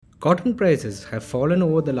Cotton prices have fallen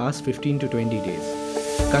over the last 15 to 20 days.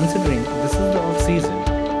 Considering this is the off-season,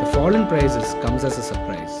 the fall in prices comes as a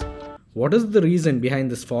surprise. What is the reason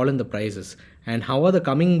behind this fall in the prices and how are the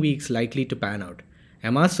coming weeks likely to pan out?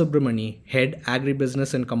 M.R. Subramani, Head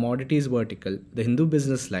Agribusiness and Commodities Vertical, the Hindu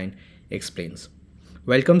Business Line, explains.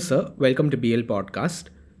 Welcome sir, welcome to BL Podcast.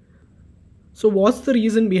 So what's the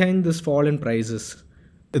reason behind this fall in prices?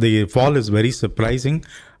 The fall is very surprising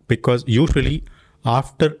because usually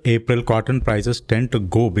after April, cotton prices tend to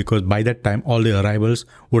go because by that time all the arrivals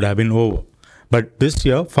would have been over. But this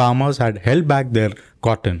year, farmers had held back their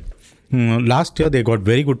cotton. Last year, they got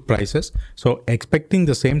very good prices. So expecting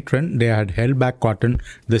the same trend, they had held back cotton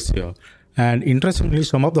this year. And interestingly,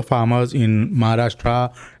 some of the farmers in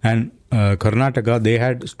Maharashtra and Karnataka, they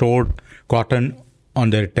had stored cotton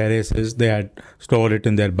on their terraces, they had stored it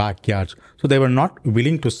in their backyards. So they were not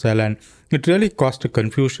willing to sell, and it really caused a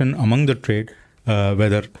confusion among the trade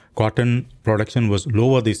whether cotton production was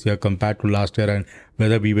lower this year compared to last year and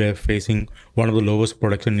whether we were facing one of the lowest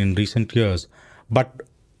production in recent years. But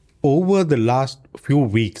over the last few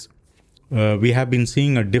weeks, we have been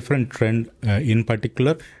seeing a different trend in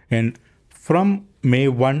particular, and from May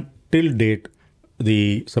 1 till date,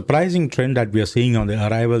 the surprising trend that we are seeing on the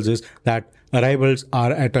arrivals is that arrivals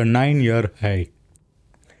are at a 9-year high.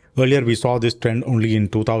 Earlier, we saw this trend only in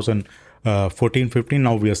 2014-15.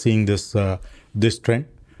 Now we are seeing this trend.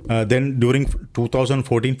 Then during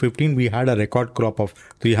 2014-15, we had a record crop of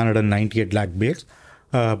 398 lakh bales.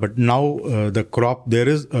 But now the crop, there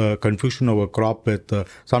is confusion over crop with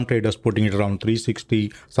some traders putting it around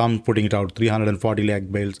 360, some putting it out 340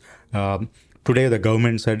 lakh bales. Today, the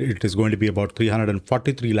government said it is going to be about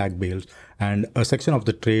 343 lakh bales, and a section of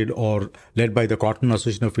the trade, or led by the Cotton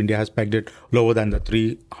Association of India, has pegged it lower than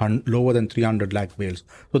 300 lakh bales.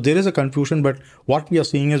 So there is a confusion, but what we are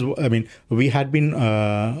seeing is, we had been,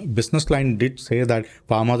 Business Line did say that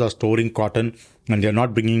farmers are storing cotton and they're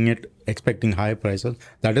not bringing it expecting higher prices.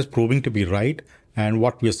 That is proving to be right. And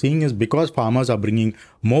what we are seeing is because farmers are bringing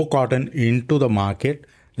more cotton into the market,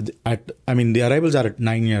 the arrivals are at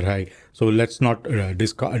 9-year high. So let's not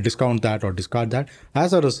discount that or discard that.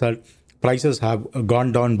 As a result, prices have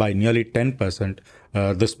gone down by nearly 10%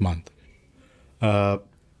 this month. Per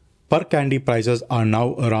candy prices are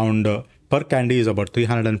now around, per candy is about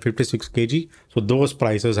 356 kg. So those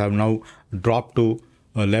prices have now dropped to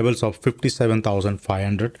levels of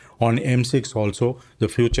 57,500. On M6 also, the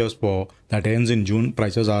futures for that ends in June,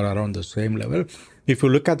 prices are around the same level. If you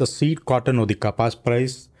look at the seed cotton or the kapas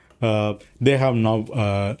price, they have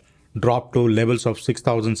now dropped to levels of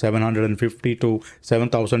 6,750 to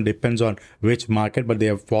 7,000, depends on which market, but they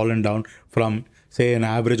have fallen down from, say, an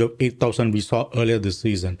average of 8,000 we saw earlier this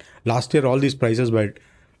season. Last year, all these prices were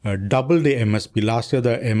double the MSP. Last year,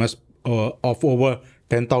 the MS of over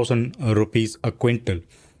 10,000 rupees a quintal.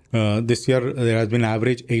 This year, there has been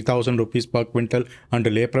average 8,000 rupees per quintal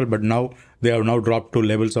until April, but now they have now dropped to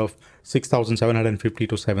levels of 6,750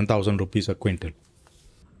 to 7,000 rupees a quintal.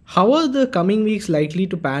 How are the coming weeks likely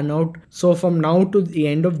to pan out? So from now to the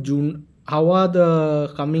end of June, how are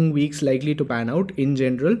the coming weeks likely to pan out in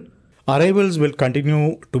general? Arrivals will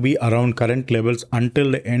continue to be around current levels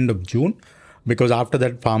until the end of June, because after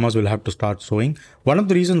that farmers will have to start sowing. One of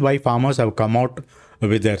the reasons why farmers have come out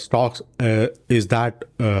with their stocks is that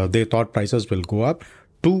they thought prices will go up.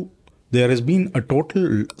 Two, there has been a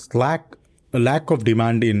total lack of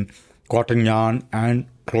demand in cotton yarn and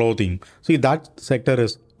clothing. See, that sector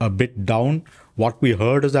is a bit down. What we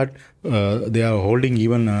heard is that they are holding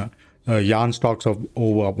even yarn stocks of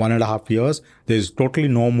over 1.5 years. There is totally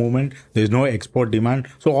no movement. There is no export demand.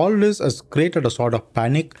 So all this has created a sort of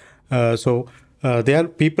panic.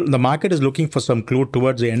 The market is looking for some clue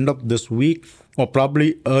towards the end of this week or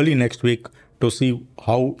probably early next week to see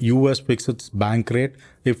how US fixes its bank rate.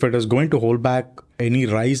 If it is going to hold back any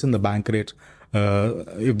rise in the bank rates,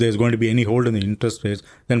 if there's going to be any hold in the interest rates,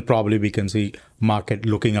 then probably we can see market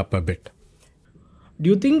looking up a bit. Do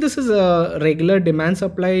you think this is a regular demand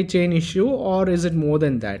supply chain issue or is it more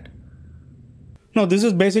than that? No, this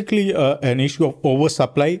is basically an issue of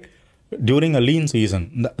oversupply during a lean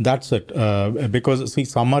season. That's it. Because see,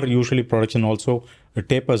 summer usually production also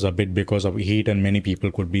tapers a bit because of heat, and many people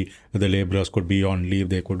the laborers could be on leave.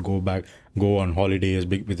 They could go on holidays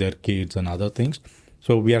with their kids and other things.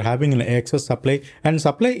 So we are having an excess supply, and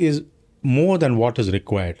supply is more than what is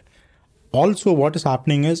required. Also, what is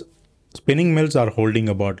happening is spinning mills are holding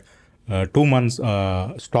about 2 months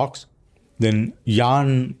stocks. Then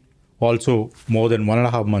yarn also more than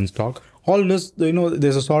 1.5 months stock. All this,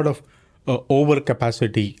 there's a sort of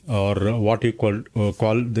overcapacity, or what you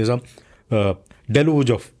call there's a deluge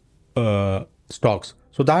of stocks.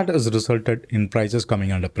 So that has resulted in prices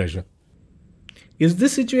coming under pressure. Is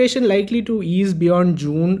this situation likely to ease beyond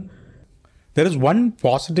June? There is one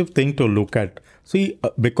positive thing to look at. See,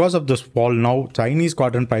 because of this fall now, Chinese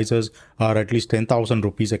cotton prices are at least 10,000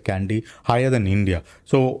 rupees a candy, higher than India.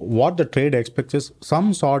 So what the trade expects is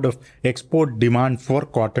some sort of export demand for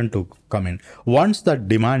cotton to come in. Once that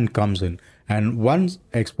demand comes in and once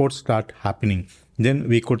exports start happening, then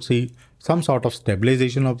we could see some sort of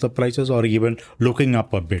stabilization of the prices or even looking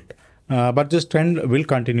up a bit. But this trend will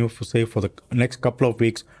continue for, say, for the next couple of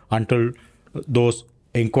weeks until those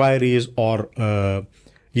inquiries or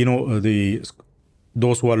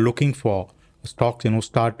those who are looking for stocks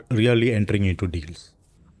start really entering into deals.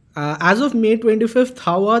 As of May 25th,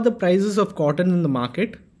 how are the prices of cotton in the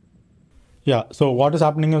market? Yeah, so what is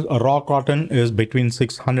happening is raw cotton is between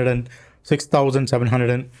 600 and 6,700,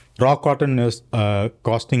 and raw cotton is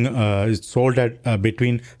costing is sold at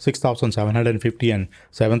between 6,750 and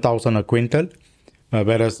 7,000 a quintal,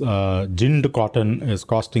 whereas ginned cotton is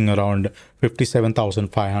costing around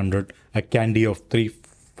 57,500 a candy of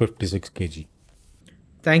 356 kg.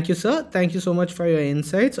 Thank you, sir. Thank you so much for your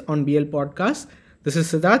insights on BL Podcast. This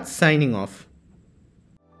is Siddharth signing off.